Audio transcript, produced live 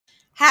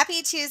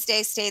Happy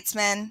Tuesday,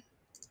 statesmen.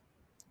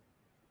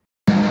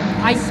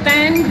 I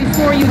stand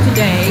before you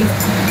today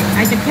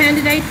as a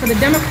candidate for the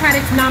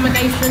Democratic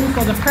nomination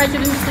for the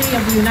presidency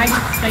of the United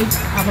States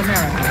of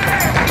America.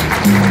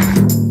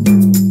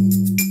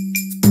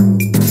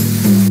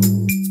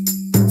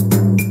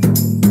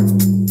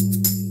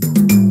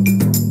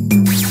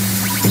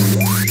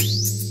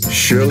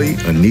 Shirley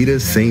Anita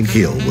St.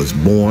 Hill was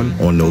born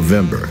on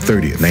November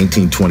 30th,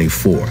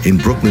 1924 in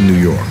Brooklyn, New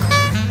York.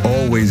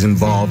 Always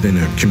involved in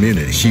her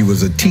community. She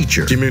was a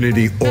teacher,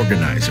 community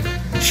organizer.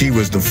 She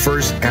was the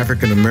first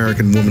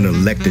African-American woman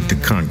elected to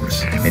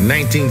Congress. In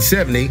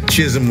 1970,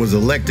 Chisholm was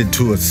elected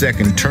to a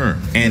second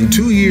term. And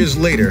 2 years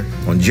later,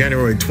 on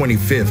January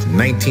 25th,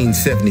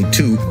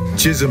 1972,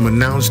 Chisholm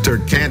announced her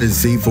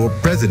candidacy for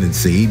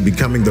presidency,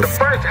 becoming the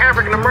first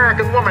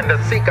African-American woman to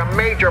seek a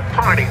major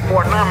party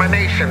for a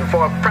nomination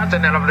for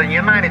President of the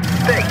United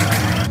States.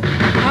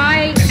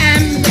 I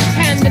am the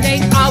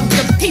candidate of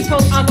the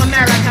people of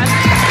America.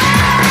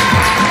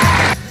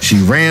 She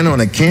ran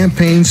on a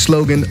campaign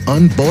slogan,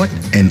 unbought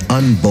and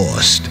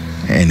unbossed.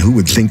 And who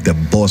would think to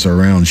boss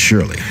around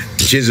Shirley?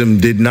 Chisholm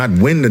did not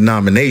win the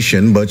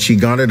nomination, but she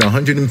garnered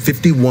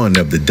 151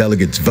 of the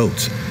delegates'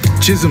 votes.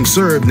 Chisholm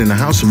served in the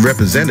House of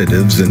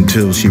Representatives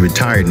until she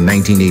retired in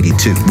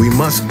 1982. We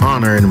must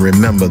honor and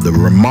remember the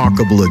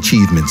remarkable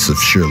achievements of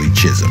Shirley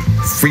Chisholm.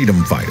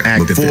 Freedom fighter,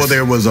 activist. Before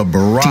there was a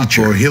Barack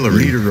teacher, or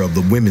Hillary, leader of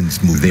the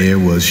women's movement, there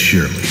was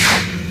Shirley.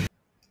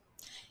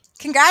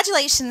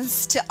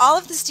 Congratulations to all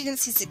of the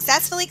students who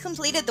successfully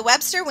completed the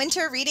Webster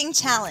Winter Reading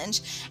Challenge,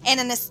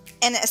 and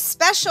a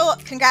special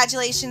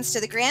congratulations to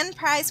the grand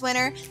prize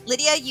winner,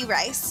 Lydia U.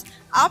 Rice.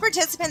 All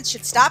participants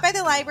should stop by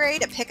the library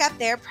to pick up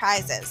their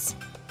prizes.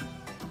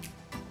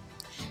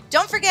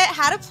 Don't forget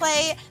how to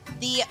play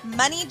the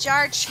Money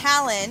Jar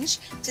Challenge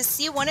to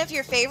see one of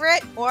your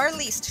favorite or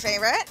least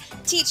favorite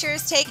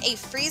teachers take a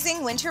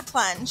freezing winter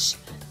plunge.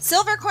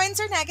 Silver coins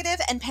are negative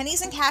and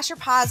pennies and cash are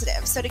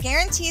positive. So to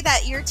guarantee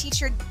that your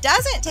teacher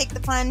doesn't take the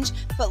plunge,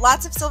 put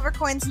lots of silver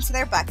coins into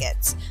their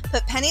buckets.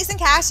 Put pennies and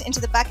cash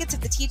into the buckets of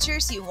the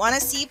teachers you want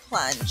to see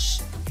plunge.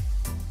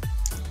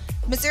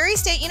 Missouri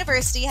State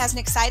University has an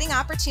exciting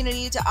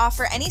opportunity to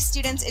offer any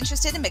students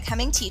interested in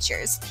becoming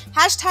teachers.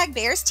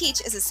 #Bears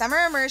Teach is a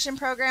summer immersion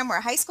program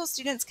where high school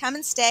students come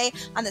and stay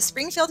on the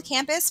Springfield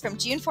campus from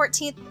June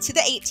 14th to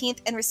the 18th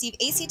and receive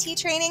ACT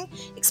training,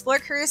 explore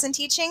careers in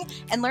teaching,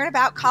 and learn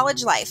about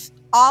college life,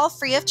 all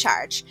free of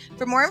charge.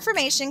 For more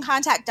information,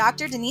 contact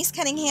Dr. Denise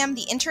Cunningham,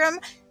 the Interim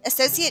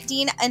Associate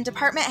Dean and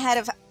Department Head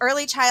of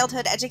Early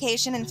Childhood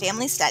Education and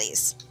Family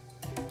Studies.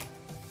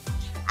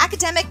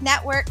 Academic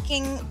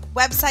networking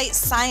website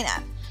sign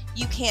up.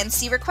 You can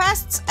see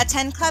requests,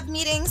 attend club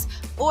meetings,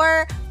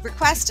 or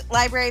request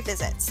library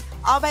visits,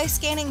 all by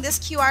scanning this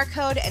QR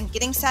code and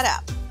getting set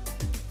up.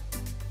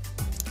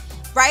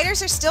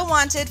 Writers are still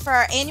wanted for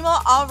our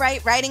annual All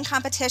Right Writing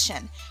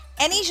Competition.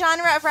 Any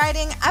genre of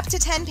writing up to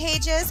 10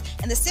 pages,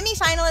 and the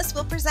semifinalists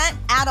will present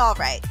at All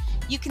Right.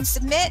 You can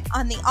submit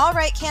on the All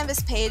Right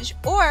Canvas page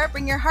or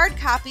bring your hard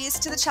copies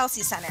to the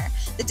Chelsea Center.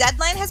 The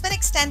deadline has been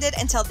extended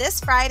until this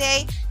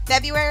Friday,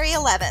 February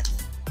 11th.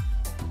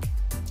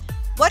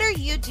 What are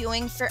you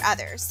doing for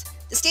others?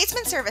 The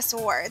Statesman Service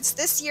Awards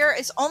this year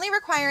is only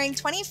requiring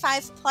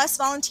 25 plus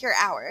volunteer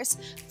hours.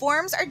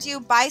 Forms are due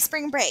by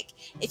spring break.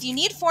 If you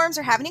need forms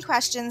or have any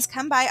questions,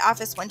 come by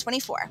Office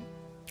 124.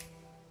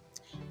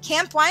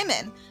 Camp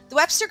Wyman. The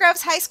Webster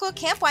Groves High School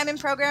Camp Wyman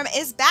program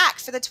is back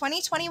for the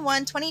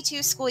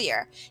 2021-22 school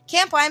year.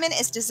 Camp Wyman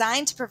is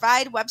designed to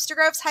provide Webster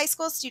Groves High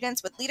School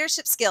students with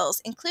leadership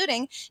skills,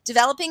 including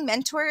developing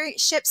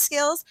mentorship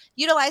skills,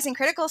 utilizing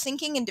critical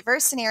thinking in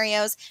diverse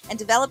scenarios, and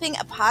developing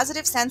a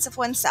positive sense of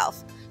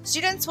oneself.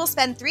 Students will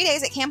spend 3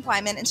 days at Camp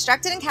Wyman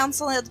instructed and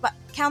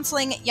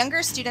counseling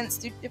younger students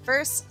through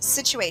diverse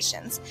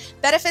situations.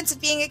 Benefits of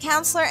being a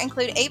counselor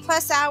include A+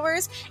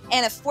 hours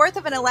and 1/4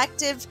 of an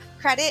elective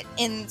credit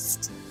in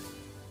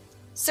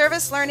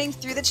service learning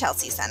through the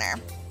Chelsea Center.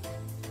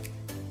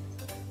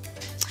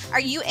 Are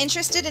you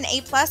interested in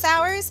A+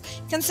 hours?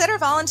 Consider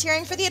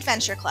volunteering for the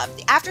Adventure Club,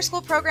 the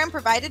after-school program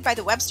provided by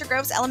the Webster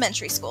Groves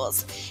Elementary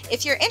Schools.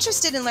 If you're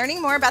interested in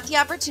learning more about the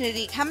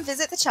opportunity, come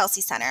visit the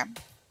Chelsea Center.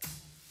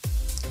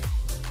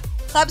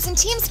 Clubs and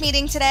teams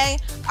meeting today.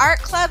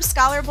 Art Club,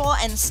 Scholar Bowl,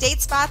 and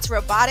State Spots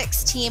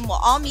robotics team will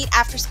all meet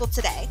after school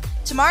today.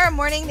 Tomorrow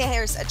morning,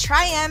 there's a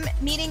Tri-M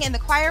meeting in the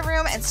choir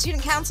room and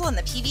student council in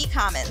the PV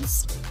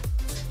Commons.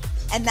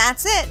 And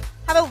that's it.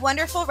 Have a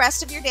wonderful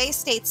rest of your day,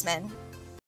 statesmen.